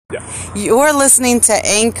Yeah. You're listening to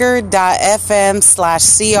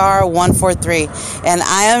anchor.fm/CR143, and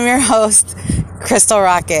I am your host, Crystal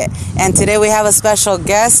Rocket. And today we have a special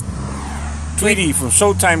guest, Tweety from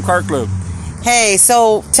Showtime Car Club. Hey,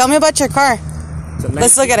 so tell me about your car.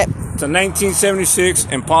 Let's look at it. It's a 1976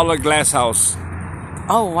 Impala Glass House.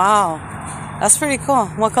 Oh, wow. That's pretty cool.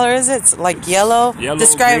 What color is it? It's like yellow?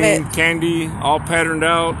 Describe green, it. candy, all patterned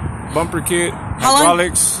out, bumper kit,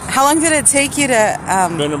 hydraulics. How long did it take you to...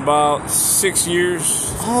 Been about 6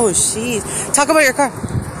 years. Oh, jeez. Talk about your car.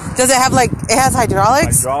 Does it have it has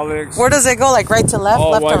hydraulics? Hydraulics. Where does it go? Like right to left,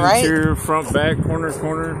 all left to white right? interior, front, back, corner.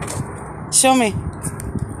 Show me.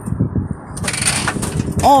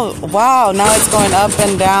 Oh, wow. Now it's going up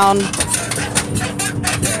and down.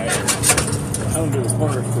 I don't do the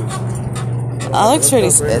corners too. That looks pretty...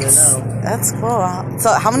 That's cool.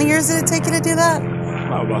 So how many years did it take you to do that?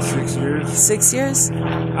 About 6 years. 6 years?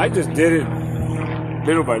 I just did it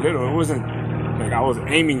little by little. It wasn't like I was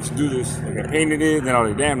aiming to do this. Like I painted it, then I was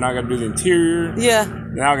like, damn, now I gotta do the interior. Yeah.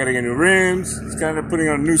 Now I gotta get new rims. It's kind of putting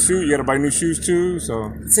on a new suit. You gotta buy new shoes too.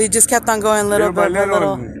 So you just kept on going little by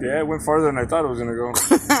little. Yeah, it went farther than I thought it was gonna go. Wow.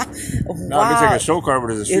 Now it looks like a show car,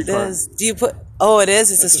 but it's a street car. It is. Do you put... Oh, it is?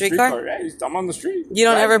 It's a street car? Yeah, I'm on the street. You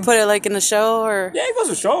don't ever put it like in a show or... Yeah, it goes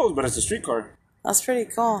to shows, but it's a street car. That's pretty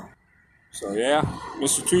cool. So yeah,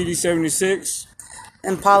 Mr.Tweety 76.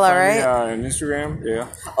 Impala, right? Yeah, on Instagram. Yeah.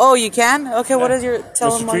 Oh, you can? Okay, what is your...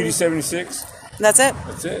 Tell them Mr.Tweety 76. That's it?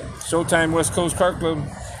 That's it. Showtime West Coast Car Club.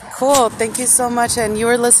 Cool. Thank you so much. And you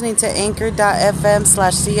were listening to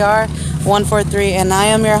anchor.fm/CR143. And I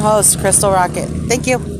am your host, Crystal Rocket. Thank you.